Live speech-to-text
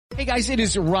Hey guys, it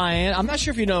is Ryan. I'm not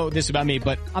sure if you know this about me,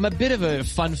 but I'm a bit of a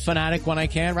fun fanatic when I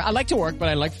can. I like to work, but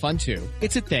I like fun too.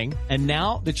 It's a thing. And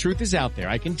now the truth is out there.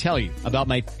 I can tell you about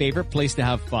my favorite place to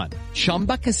have fun.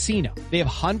 Chumba Casino. They have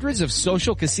hundreds of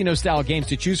social casino style games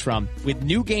to choose from with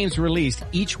new games released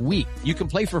each week. You can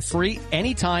play for free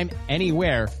anytime,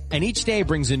 anywhere. And each day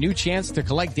brings a new chance to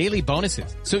collect daily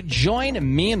bonuses. So join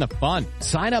me in the fun.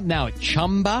 Sign up now at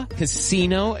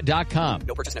ChumbaCasino.com.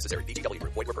 No purchase necessary. VGW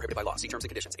Group. Void where prohibited by law. See terms and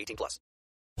conditions. 18+.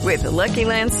 With the Lucky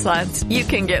Land Slots, you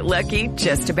can get lucky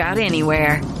just about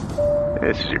anywhere.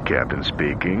 This is your captain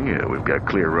speaking. We've got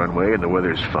clear runway and the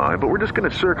weather's fine, but we're just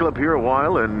going to circle up here a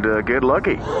while and get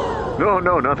lucky.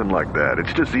 No, nothing like that.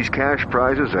 It's just these cash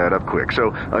prizes add up quick.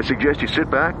 So I suggest you sit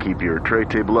back, keep your tray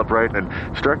table upright, and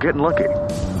start getting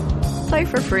lucky. Play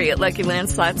for free at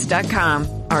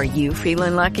LuckyLandSlots.com. Are you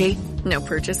feeling lucky? No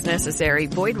purchase necessary.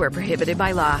 Void where prohibited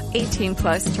by law.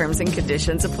 18+ terms and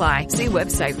conditions apply. See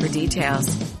website for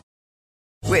details.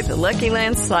 With the Lucky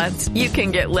Land Slots, you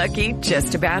can get lucky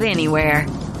just about anywhere.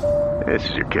 This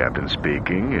is your captain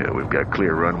speaking. We've got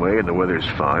clear runway and the weather's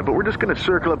fine, but we're just going to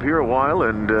circle up here a while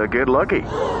and get lucky.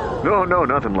 No,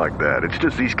 nothing like that. It's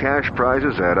just these cash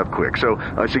prizes add up quick. So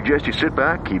I suggest you sit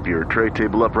back, keep your tray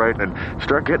table upright, and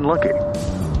start getting lucky.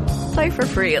 Play for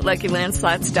free at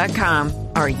LuckyLandSlots.com.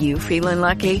 Are you feeling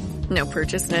lucky? No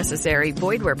purchase necessary.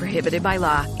 Void where prohibited by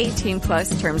law.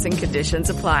 18+ terms and conditions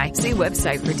apply. See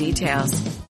website for details.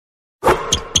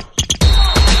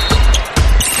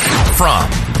 From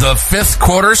the Fifth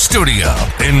Quarter Studio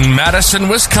in Madison,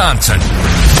 Wisconsin,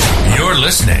 you're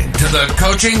listening to the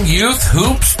Coaching Youth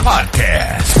Hoops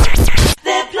Podcast.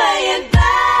 They're playing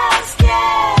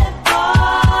basketball.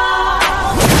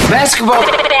 Basketball.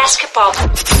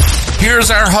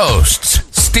 Here's our hosts,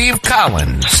 Steve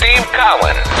Collins,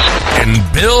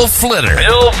 and Bill Flitter.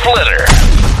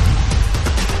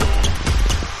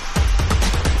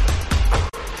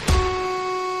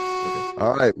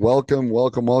 All right, welcome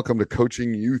to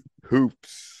Coaching Youth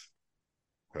Hoops.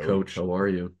 Coach, how are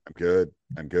you?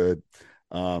 I'm good.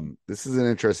 This is an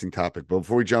interesting topic, but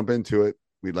before we jump into it,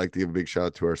 we'd like to give a big shout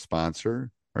out to our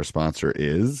sponsor. Our sponsor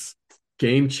is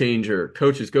Game Changer.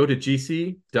 Coaches, go to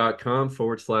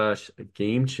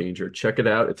gc.com/Game Changer. Check it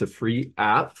out. It's a free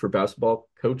app for basketball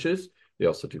coaches. They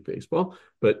also do baseball,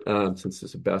 but since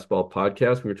it's a basketball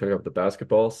podcast, we're talking about the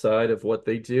basketball side of what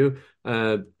they do.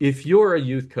 If you're a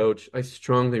youth coach, I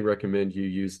strongly recommend you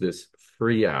use this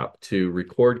free app to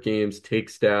record games, take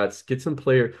stats,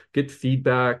 get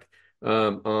feedback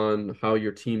on how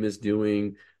your team is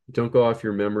doing. Don't go off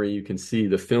your memory. You can see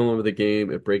the film of the game.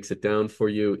 It breaks it down for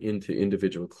you into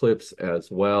individual clips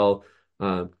as well.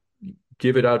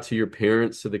 Give it out to your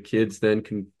parents so the kids then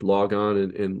can log on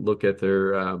and look at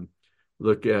their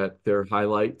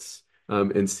highlights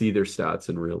and see their stats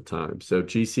in real time. So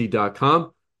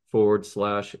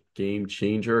gc.com/Game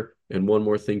Changer. And one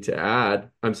more thing to add,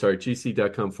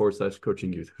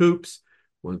 gc.com/Coaching Youth Hoops.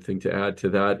 One thing to add to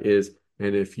that is,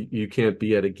 and if you can't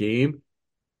be at a game,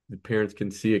 the parents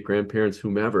can see it, grandparents,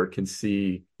 whomever can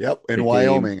see. Yep, in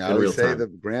Wyoming. I always say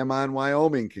that grandma in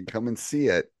Wyoming can come and see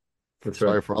it. That's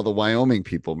Sorry right. for all the Wyoming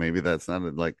people. Maybe that's not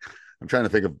like, I'm trying to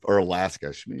think of, or Alaska.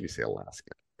 I should maybe say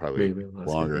Alaska. Probably Maybe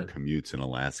Alaska, longer yeah. commutes in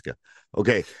Alaska.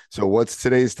 Okay, so what's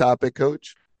today's topic,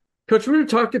 Coach? Coach, we're going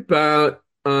to talk about,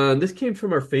 this came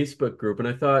from our Facebook group, and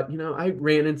I thought, I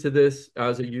ran into this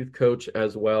as a youth coach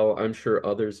as well. I'm sure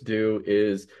others do,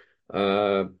 is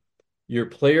your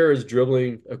player is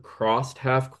dribbling across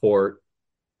half court.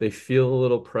 They feel a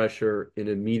little pressure and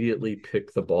immediately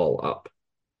pick the ball up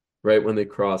right when they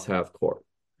cross half court.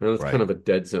 Now, that's kind of a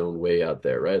dead zone way out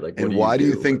there, right? Like, and why do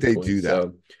you think they do that?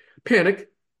 So, panic.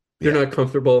 They're not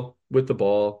comfortable with the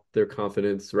ball. Their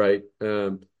confidence, right?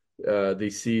 They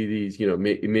see these,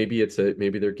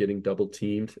 maybe they're getting double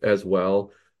teamed as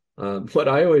well. I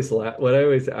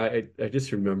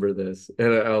just remember this,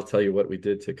 and I'll tell you what we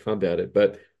did to combat it.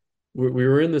 But we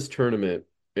were in this tournament,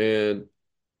 and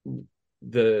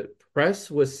the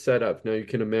press was set up. Now you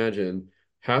can imagine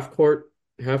half court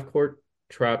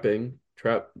trapping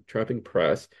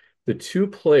press. The two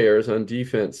players on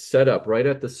defense set up right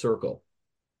at the circle.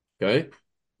 Okay.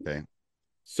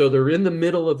 So they're in the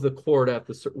middle of the court at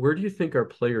the. Where do you think our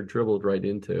player dribbled right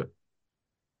into?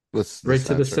 Right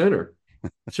to the center.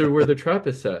 So where the trap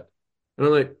is set.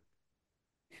 And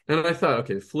I thought,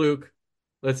 okay, fluke.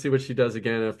 Let's see what she does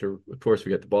again after, of course,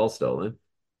 we got the ball stolen.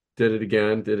 Did it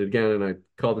again, and I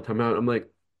called the timeout. I'm like,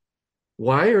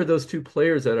 why are those two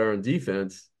players that are on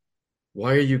defense,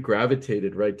 why are you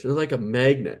gravitated right? They're like a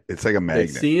magnet. It's like a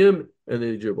magnet. They see him, and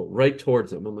they dribble right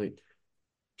towards him. I'm like,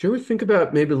 do you ever think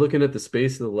about maybe looking at the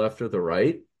space to the left or the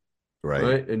right?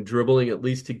 Right. And dribbling at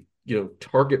least to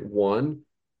target one.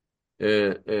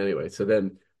 And anyway, so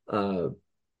then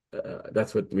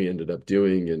that's what we ended up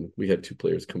doing, and we had two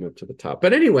players come up to the top.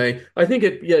 But anyway, I think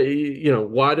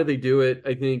why do they do it?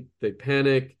 I think they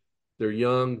panic. They're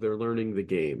young. They're learning the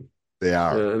game. They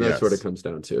are, and that's what it comes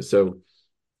down to. So,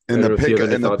 and the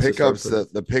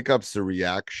pickups, the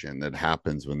reaction that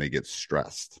happens when they get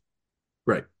stressed.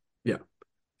 Right. Yeah.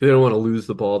 They don't want to lose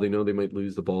the ball. They know they might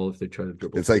lose the ball if they try to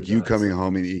dribble. It's like you coming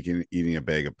home and eating a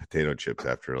bag of potato chips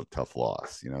after a tough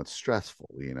loss. It's stressful.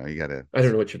 You got to. I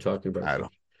don't know what you're talking about. I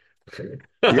don't. You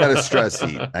got to stress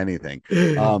eat anything.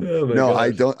 No,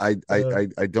 gosh.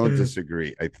 I don't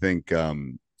disagree. I think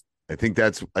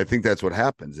that's what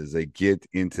happens is they get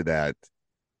into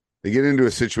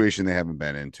a situation they haven't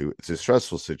been into. It's a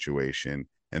stressful situation,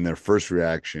 and their first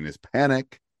reaction is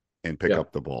panic and pick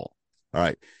up the ball. All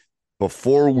right.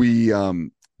 Before we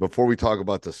talk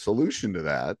about the solution to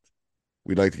that,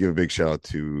 we'd like to give a big shout out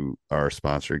to our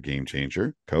sponsor, Game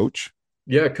Changer, Coach.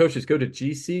 Yeah, coaches, go to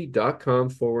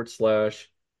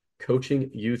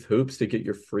gc.com/coaching youth hoops to get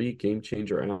your free Game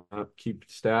Changer app. Keep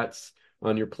stats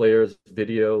on your players,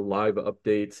 video, live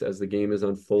updates as the game is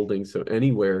unfolding. So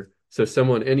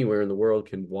someone anywhere in the world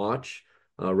can watch,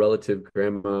 relative,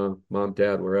 grandma, mom,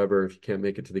 dad, wherever. If you can't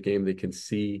make it to the game, they can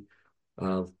see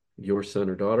your son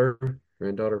or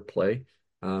granddaughter play.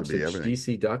 So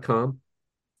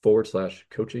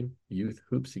gc.com/coaching youth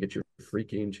hoops to get your free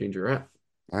Game Changer app.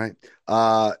 All right.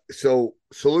 So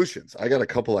solutions. I got a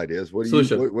couple ideas. What do you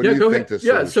think the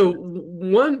solution? So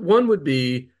one would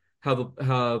be have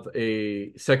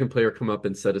a second player come up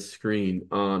and set a screen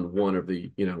on one of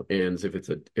the ends if it's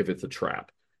a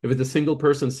trap. If it's a single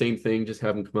person, same thing, just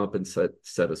have them come up and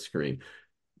set a screen.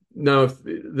 Now,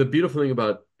 the beautiful thing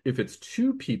about if it's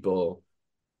two people,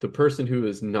 the person who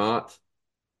is not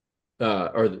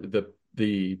or the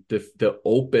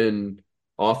open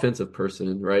offensive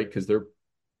person, right? Because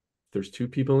there's two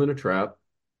people in a trap.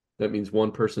 That means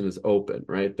one person is open,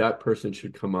 right? That person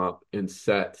should come up and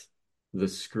set the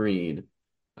screen,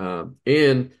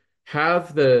 and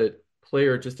have the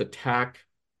player just attack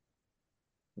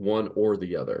one or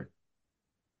the other,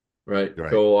 right?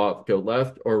 Go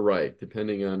left or right,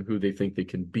 depending on who they think they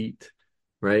can beat,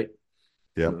 right?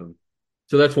 Yeah.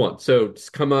 So that's one. So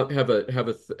just come up, have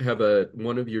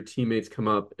one of your teammates come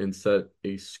up and set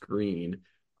a screen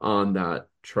on that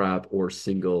trap or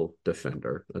single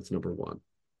defender. That's number one.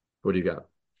 What do you got?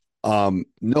 So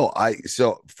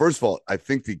first of all, I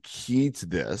think the key to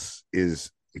this is,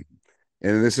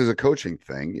 and this is a coaching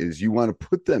thing, is you want to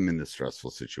put them in the stressful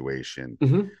situation.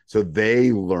 Mm-hmm. So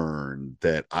they learn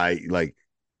that I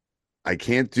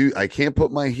can't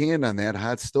put my hand on that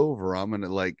hot stove, or I'm going to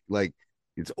like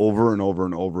it's over and over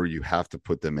and over. You have to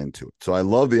put them into it. So I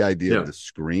love the idea of the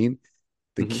screen.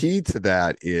 The key to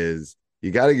that is you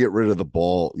got to get rid of the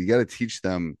ball. You got to teach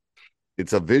them.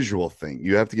 It's a visual thing.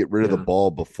 You have to get rid of the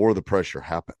ball before the pressure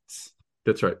happens.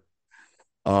 That's right.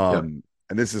 And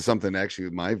this is something actually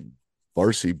with my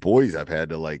varsity boys I've had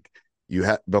to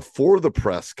before the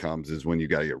press comes is when you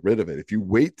got to get rid of it. If you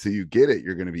wait till you get it,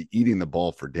 you're going to be eating the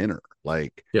ball for dinner.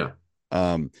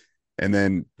 And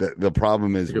then the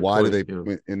problem is why do they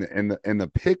and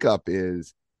the pickup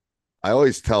is I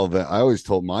always told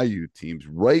my youth teams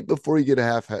right before you get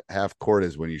a half court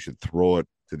is when you should throw it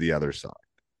to the other side.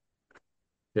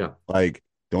 Yeah.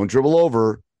 Don't dribble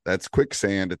over. That's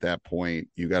quicksand at that point.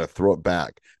 You got to throw it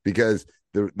back because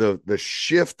the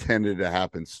shift tended to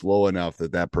happen slow enough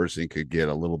that person could get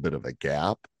a little bit of a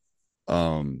gap. You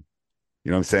know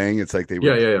what I'm saying? It's like they would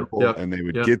and they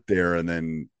would get there and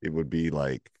then it would be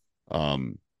like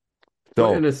and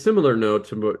a similar note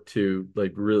to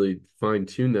like really fine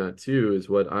tune that too is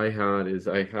what I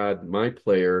had my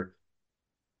player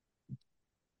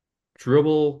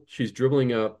dribble. She's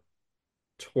dribbling up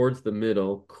towards the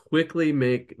middle, quickly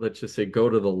let's just say go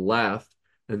to the left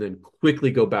and then quickly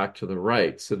go back to the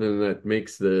right. So then that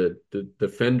makes the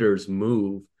defenders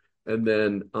move. And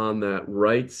then on that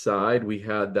right side, we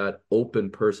had that open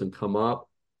person come up,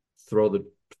 throw the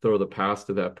pass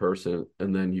to that person,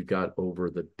 and then you got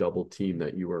over the double team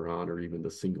that you were on or even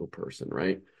the single person,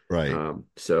 right? Right.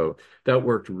 So that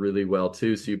worked really well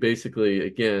too. So you basically,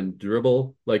 again,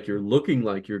 dribble like you're looking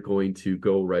like you're going to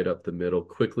go right up the middle,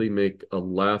 quickly make a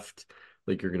left,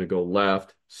 like you're going to go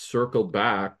left, circle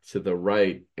back to the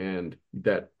right, and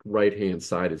that right-hand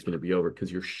side is going to be over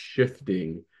because you're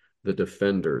shifting the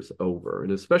defenders over.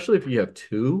 And especially if you have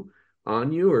two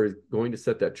on you or going to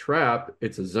set that trap,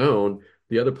 it's a zone.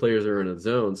 The other players are in a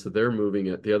zone, so they're moving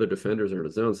it. The other defenders are in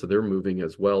a zone, so they're moving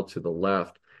as well to the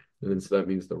left. And then so that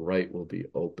means the right will be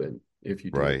open if you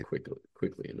do it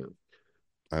quickly enough.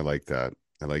 I like that.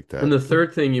 I like that. And the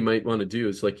third thing you might want to do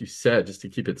is, like you said, just to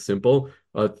keep it simple,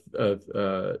 a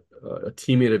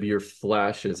teammate of yours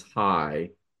flashes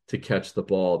high to catch the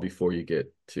ball before you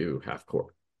get to half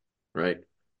court, right?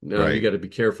 Now you got to be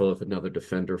careful if another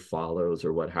defender follows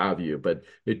or what have you. But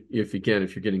if you're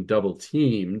getting double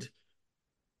teamed,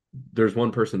 there's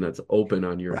one person that's open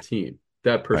on your team.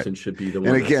 That person should be the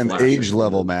one. And again, age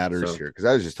level matters here, because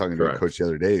I was just talking to a coach the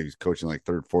other day who's coaching like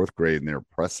 3rd, 4th grade, and they're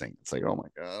pressing. It's like, oh my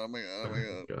god.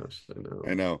 Gosh,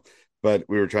 I know. But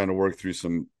we were trying to work through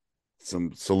some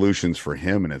solutions for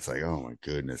him, and it's like, oh my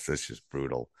goodness, that's just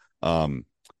brutal. But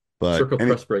circle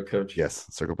press break, coach. Yes,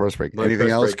 circle press break.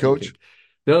 Anything else, coach? Thinking.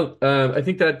 No, I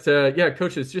think that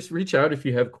coaches, just reach out if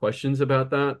you have questions about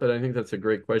that. But I think that's a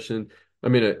great question. I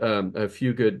mean, a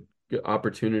few good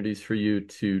opportunities for you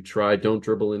to try. Don't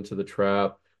dribble into the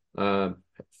trap.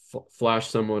 Flash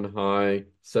someone high.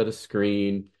 Set a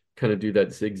screen. Kind of do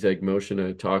that zigzag motion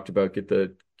I talked about. Get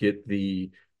the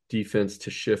defense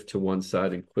to shift to one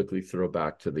side and quickly throw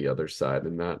back to the other side,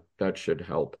 and that should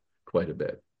help quite a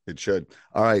bit. It should.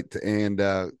 All right, and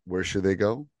where should they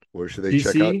go? Where should they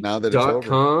check out now that it's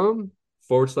over?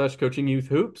 DC.com/coaching youth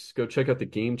hoops. Go check out the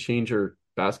Game Changer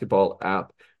basketball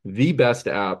app, the best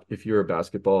app if you're a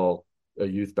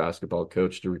youth basketball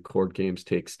coach, to record games,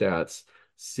 take stats,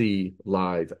 see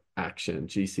live action.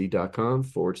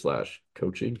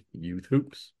 GC.com/coaching youth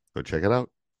hoops. Go check it out.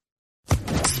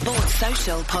 Sports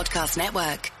Social Podcast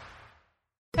Network.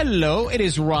 Hello, it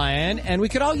is Ryan, and we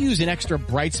could all use an extra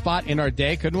bright spot in our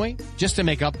day, couldn't we? Just to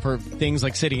make up for things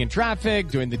like sitting in traffic,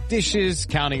 doing the dishes,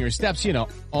 counting your steps,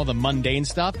 all the mundane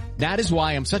stuff. That is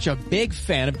why I'm such a big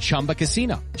fan of Chumba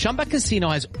Casino. Chumba Casino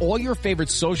has all your favorite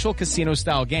social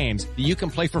casino-style games that you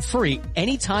can play for free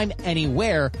anytime,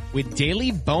 anywhere with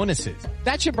daily bonuses.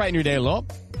 That should brighten your day a little.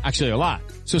 Actually, a lot.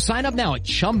 So sign up now at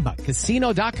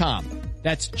ChumbaCasino.com.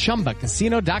 That's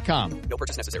ChumbaCasino.com. No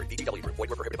purchase necessary. VGW Group. Void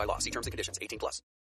where prohibited by law. See terms and conditions. 18+.